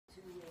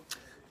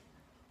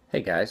Hey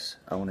guys,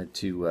 I wanted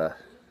to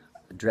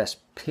address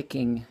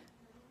picking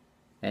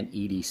an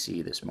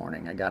EDC this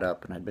morning. I got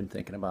up and I'd been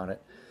thinking about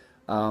it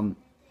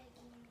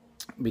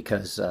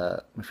because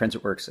my friends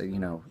at work say,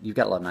 you've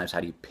got a lot of knives. How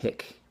do you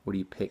pick? What do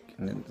you pick?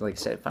 And then, like I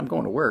said, if I'm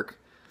going to work,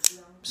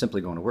 simply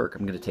going to work,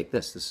 I'm going to take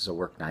this. This is a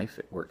work knife.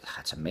 It works.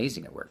 It's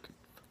amazing at work.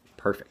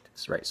 Perfect.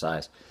 It's the right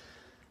size.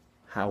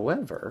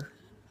 However,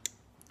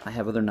 I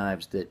have other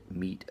knives that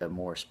meet a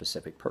more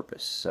specific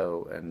purpose.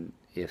 So, and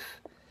if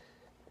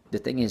the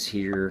thing is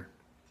here,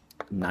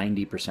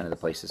 90% of the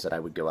places that I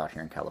would go out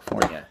here in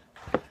California,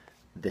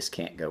 this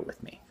can't go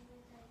with me.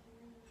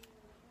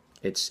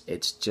 It's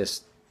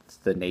just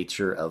the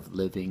nature of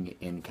living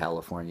in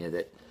California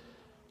that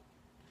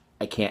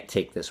I can't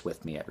take this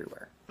with me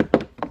everywhere.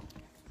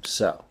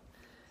 So,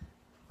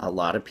 a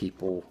lot of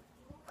people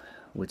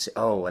would say,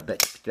 "Oh, I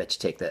bet you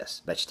take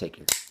this. Bet you take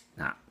your."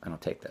 Nah, I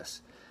don't take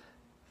this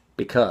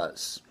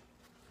because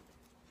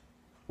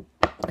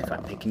if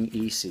I'm picking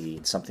EC,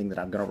 it's something that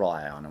I'm going to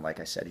rely on. And like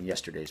I said in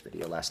yesterday's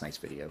video, last night's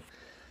video,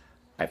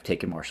 I've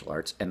taken martial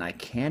arts, and I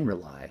can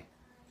rely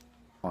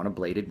on a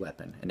bladed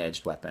weapon, an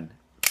edged weapon,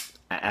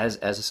 as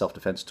a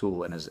self-defense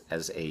tool and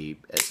as a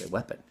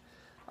weapon,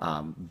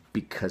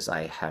 because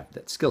I have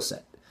that skill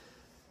set.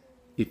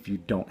 If you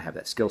don't have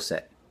that skill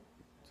set,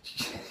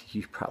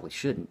 you probably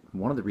shouldn't.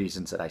 One of the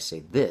reasons that I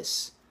say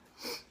this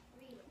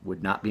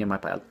would not be in my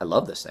pile. I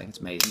love this thing. It's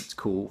amazing. It's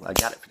cool. I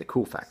got it for the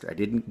cool factor. I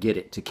didn't get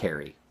it to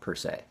carry per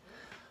se.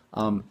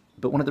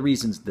 But one of the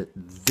reasons that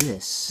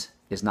this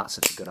is not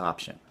such a good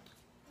option.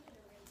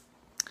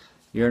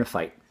 You're in a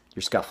fight.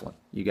 You're scuffling.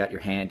 You got your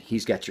hand.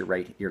 He's got your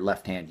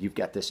left hand. You've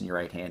got this in your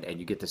right hand, and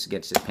you get this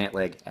against his pant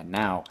leg. And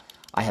now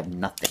I have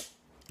nothing.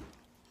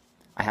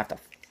 I have to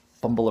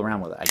fumble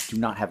around with it. I do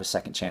not have a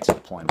second chance of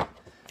deployment.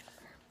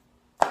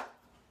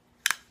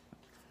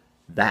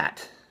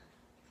 That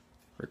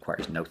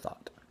requires no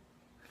thought.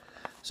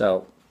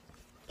 So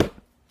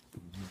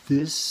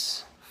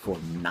this, for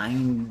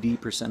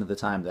 90% of the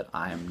time that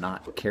I am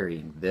not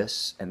carrying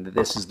this, and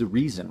this is the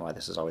reason why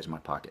this is always in my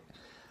pocket,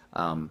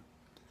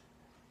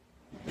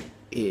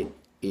 it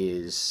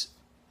is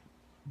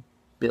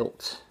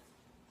built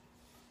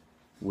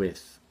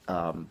with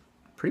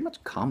pretty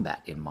much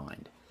combat in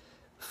mind,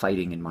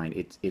 fighting in mind.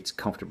 It's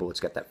comfortable. It's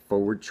got that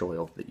forward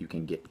choil that you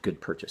can get good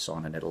purchase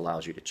on, and it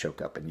allows you to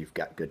choke up, and you've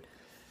got good.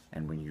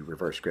 And when you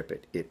reverse grip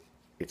it,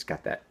 it's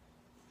got that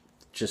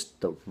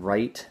just the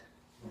right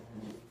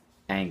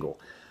angle.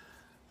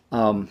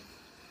 Some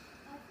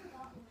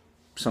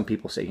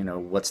people say,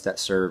 what's that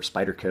serve?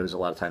 Spydercos a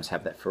lot of times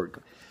have that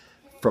forward.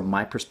 From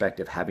my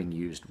perspective, having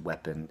used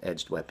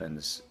edged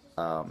weapons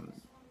for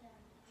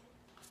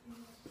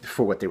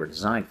what they were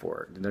designed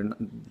for.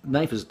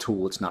 Knife is a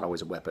tool. It's not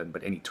always a weapon,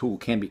 but any tool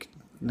can be,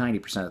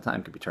 90% of the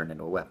time, can be turned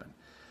into a weapon.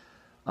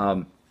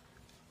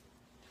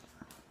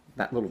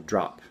 That little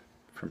drop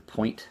from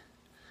point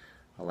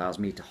allows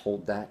me to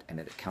hold that, and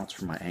it accounts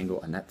for my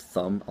angle, and that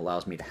thumb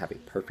allows me to have a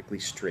perfectly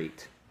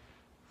straight,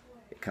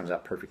 it comes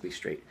out perfectly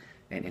straight.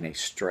 And in a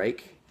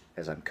strike,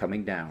 as I'm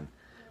coming down,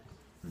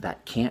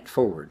 that cant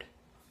forward,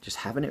 just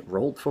having it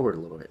rolled forward a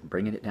little bit and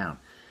bringing it down,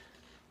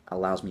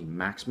 allows me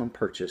maximum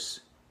purchase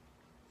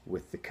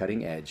with the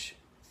cutting edge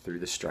through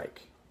the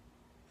strike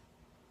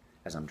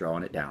as I'm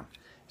drawing it down.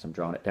 As I'm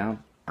drawing it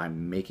down,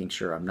 I'm making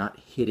sure I'm not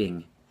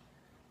hitting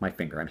my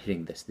finger. I'm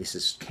hitting this. This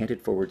is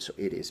canted forward, so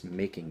it is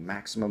making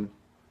maximum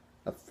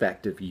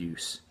effective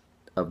use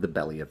of the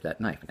belly of that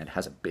knife. And it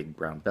has a big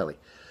brown belly.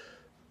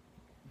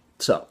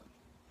 So,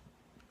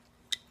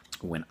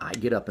 when I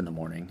get up in the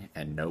morning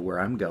and know where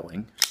I'm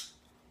going,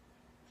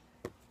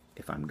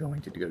 if I'm going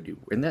to go do,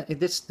 and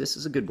this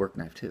is a good work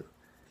knife too.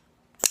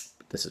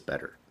 But this is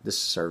better. This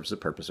serves the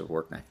purpose of a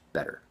work knife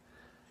better.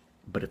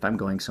 But if I'm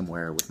going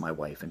somewhere with my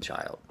wife and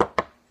child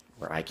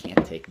where I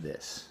can't take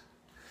this,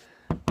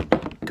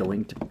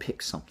 going to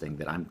pick something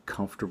that I'm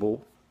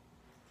comfortable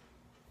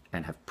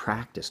and have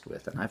practiced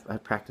with, and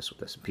I've practiced with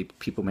this, and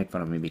people make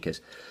fun of me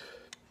because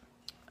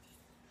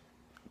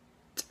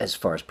as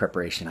far as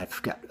preparation,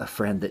 I've got a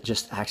friend that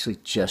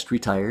just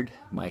retired.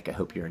 Mike, I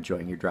hope you're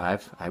enjoying your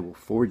drive. I will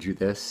forward you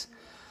this.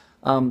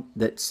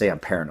 That say I'm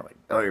paranoid.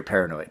 Oh, you're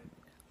paranoid.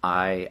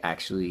 I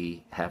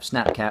actually have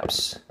snap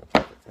caps,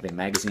 have a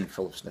magazine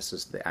full of, this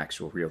is the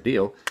actual real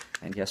deal,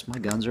 and yes, my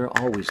guns are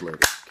always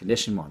loaded.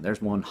 Condition one,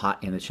 there's one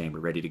hot in the chamber,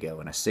 ready to go,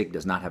 and a SIG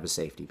does not have a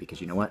safety,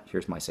 because you know what?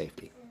 Here's my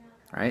safety,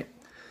 right?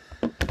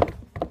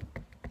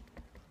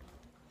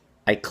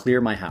 I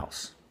clear my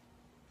house.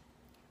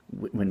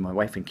 When my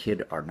wife and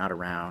kid are not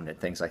around and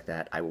things like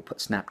that, I will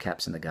put snap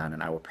caps in the gun,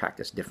 and I will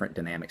practice different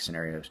dynamic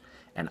scenarios,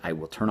 and I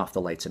will turn off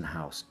the lights in the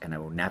house, and I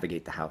will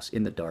navigate the house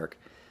in the dark,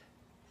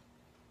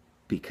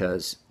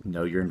 because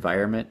know your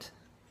environment,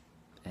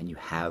 and you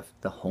have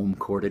the home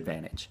court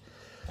advantage.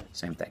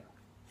 Same thing.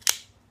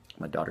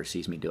 My daughter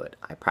sees me do it.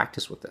 I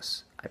practice with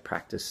this. I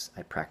practice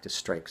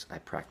strikes. I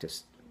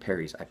practice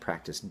parries. I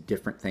practice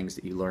different things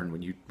that you learn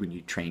when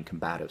you train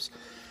combatives.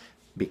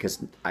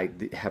 Because I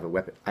have a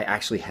weapon. I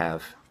actually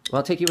have. Well,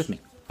 I'll take you with me.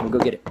 We'll go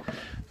get it.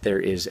 There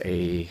is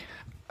a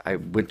I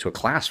went to a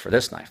class for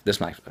this knife. This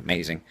knife is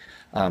amazing.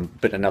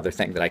 But another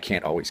thing that I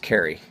can't always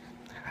carry.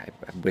 I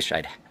wish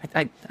I'd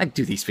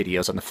do these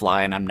videos on the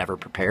fly, and I'm never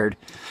prepared.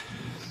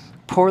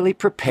 Poorly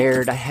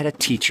prepared. I had a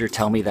teacher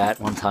tell me that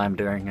one time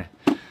during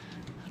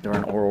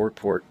oral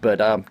report.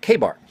 But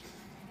K-Bar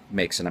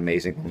makes an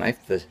amazing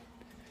knife. The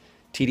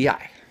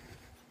TDI.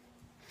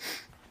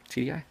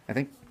 TDI? I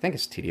think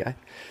it's TDI.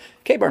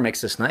 K-Bar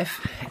makes this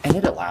knife, and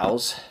it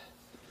allows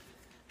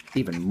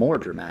even more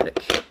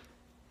dramatic.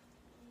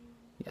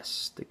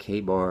 Yes, the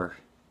K-Bar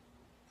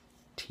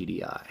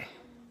TDI.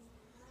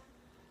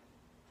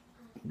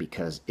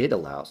 Because it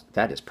allows,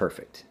 that is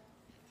perfect.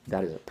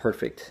 That is a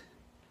perfect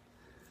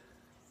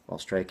while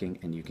striking,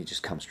 and you can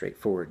just come straight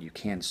forward. You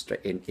can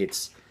straight, and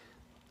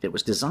it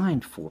was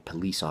designed for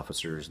police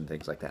officers and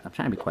things like that. I'm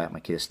trying to be quiet. My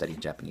kid is studying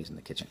Japanese in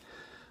the kitchen.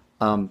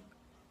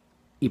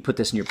 You put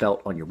this in your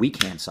belt on your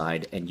weak hand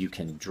side, and you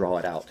can draw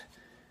it out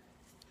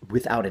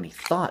without any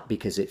thought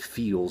because it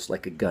feels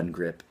like a gun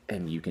grip,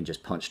 and you can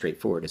just punch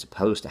straight forward as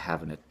opposed to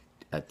having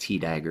a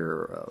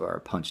T-dagger or a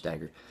punch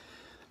dagger.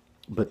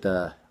 But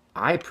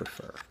I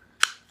prefer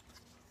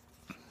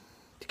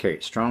to carry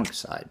it strong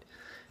side,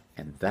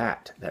 and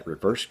that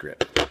reverse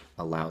grip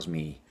allows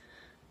me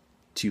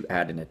to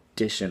add an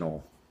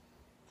additional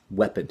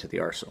weapon to the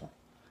arsenal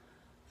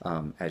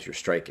as you're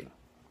striking,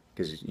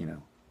 because you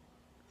know,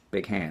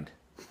 big hand.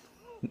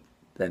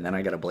 And then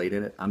I got a blade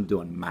in it. I'm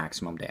doing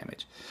maximum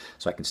damage,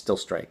 so I can still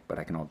strike, but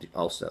I can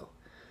also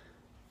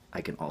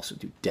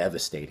do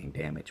devastating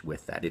damage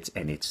with that.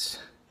 It's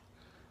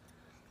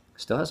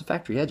still has a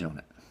factory edge on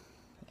it,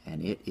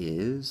 and it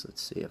is.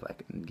 Let's see if I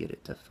can get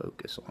it to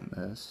focus on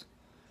this.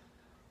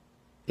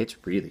 It's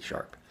really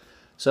sharp.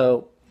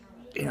 So,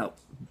 you know,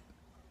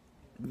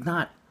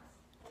 not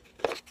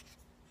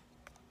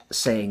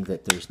saying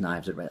that there's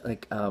knives that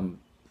like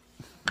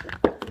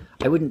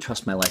I wouldn't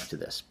trust my life to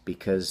this,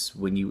 because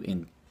when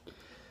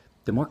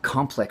the more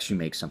complex you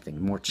make something,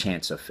 the more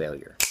chance of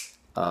failure.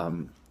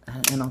 And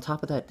on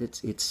top of that,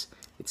 it's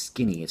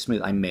skinny, it's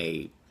smooth. I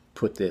may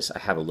put this. I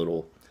have a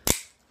little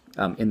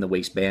in the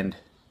waistband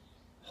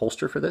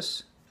holster for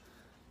this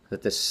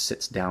that this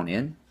sits down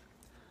in,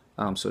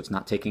 so it's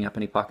not taking up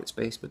any pocket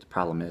space. But the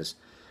problem is,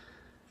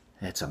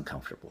 it's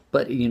uncomfortable.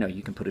 But you know,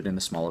 you can put it in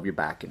the small of your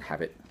back and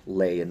have it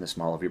lay in the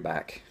small of your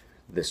back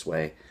this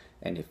way.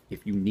 And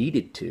if you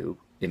needed to,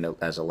 you know,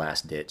 as a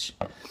last ditch.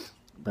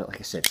 But like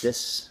I said,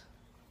 this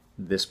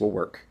will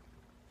work.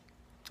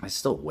 It's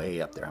still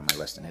way up there on my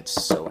list, and it's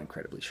so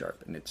incredibly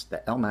sharp. And it's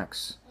the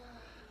LMAX.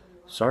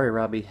 Sorry,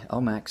 Robbie,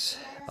 LMAX.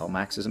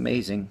 LMAX is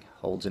amazing.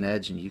 Holds an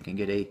edge, and you can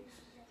get a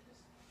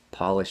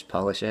polished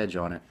edge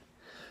on it.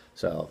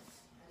 So,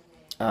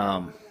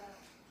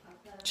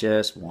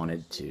 just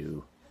wanted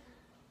to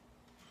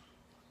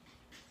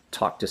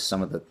talk to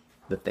some of the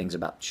things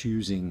about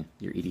choosing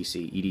your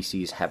EDC.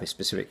 EDCs have a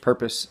specific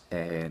purpose,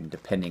 and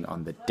depending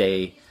on the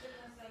day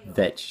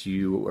that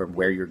you or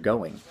where you're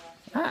going.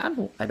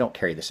 I don't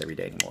carry this every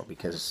day anymore,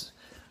 because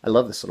I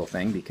love this little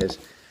thing, because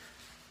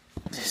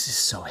this is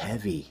so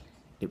heavy.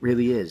 It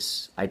really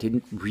is. I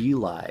didn't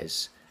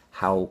realize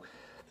how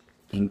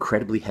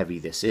incredibly heavy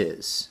this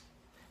is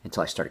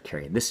until I started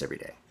carrying this every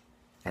day.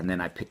 And then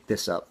I picked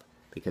this up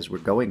because we're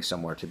going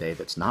somewhere today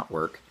that's not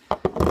work.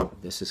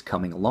 This is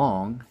coming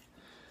along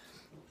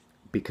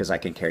because I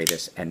can carry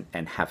this and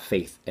have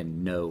faith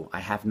and know. I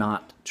have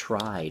not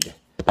tried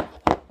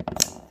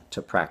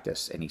to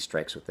practice any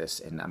strikes with this,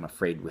 and I'm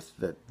afraid with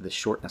the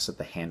shortness of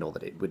the handle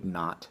that it would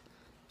not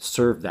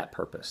serve that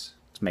purpose.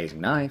 It's an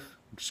amazing knife,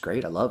 which is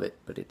great, I love it,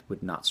 but it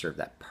would not serve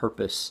that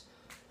purpose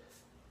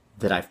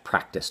that I've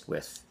practiced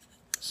with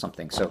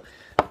something. So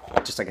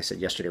just like I said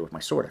yesterday with my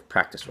sword, I've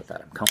practiced with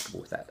that, I'm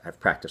comfortable with that. I've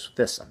practiced with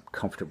this, I'm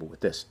comfortable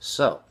with this.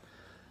 So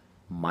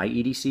my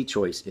EDC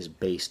choice is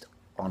based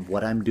on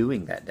what I'm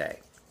doing that day.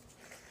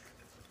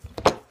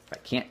 If I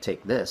can't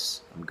take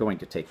this, I'm going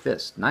to take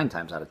this. 9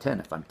 times out of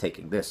 10, if I'm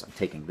taking this, I'm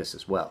taking this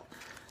as well.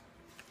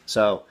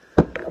 So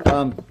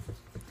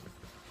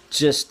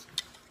just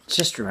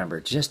remember,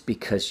 just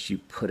because you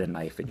put a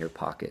knife in your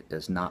pocket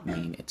does not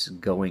mean it's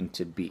going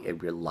to be a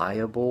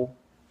reliable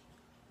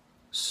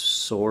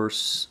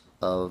source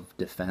of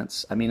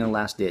defense. I mean, in a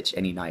last ditch,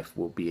 any knife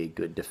will be a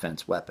good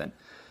defense weapon.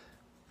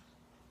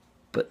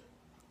 But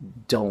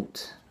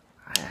don't.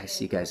 I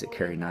see guys that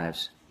carry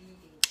knives.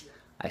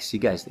 I see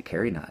guys that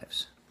carry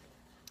knives,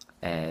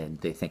 and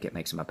they think it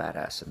makes them a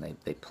badass, and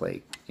they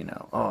play, you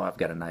know, oh, I've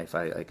got a knife,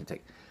 I can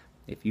take.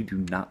 If you do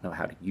not know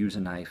how to use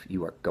a knife,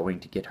 you are going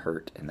to get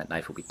hurt, and that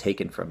knife will be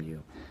taken from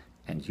you,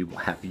 and you will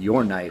have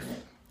your knife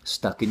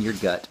stuck in your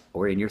gut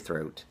or in your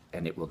throat,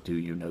 and it will do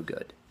you no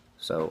good.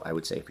 So I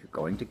would say, if you're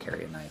going to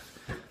carry a knife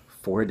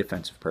for a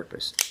defensive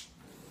purpose,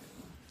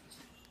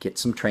 get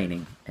some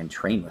training and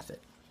train with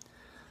it.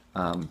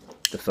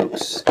 The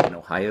folks in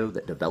Ohio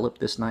that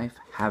developed this knife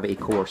have a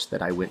course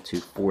that I went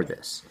to for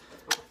this,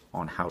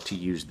 on how to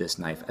use this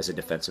knife as a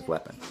defensive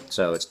weapon.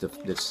 So it's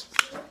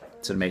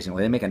an amazing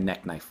way. They make a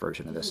neck knife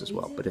version of this as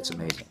well, but it's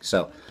amazing.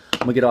 So I'm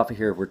gonna get off of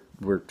here.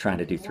 We're trying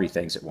to do 3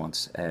 things at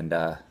once, and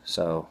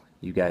so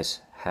you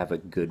guys have a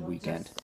good weekend.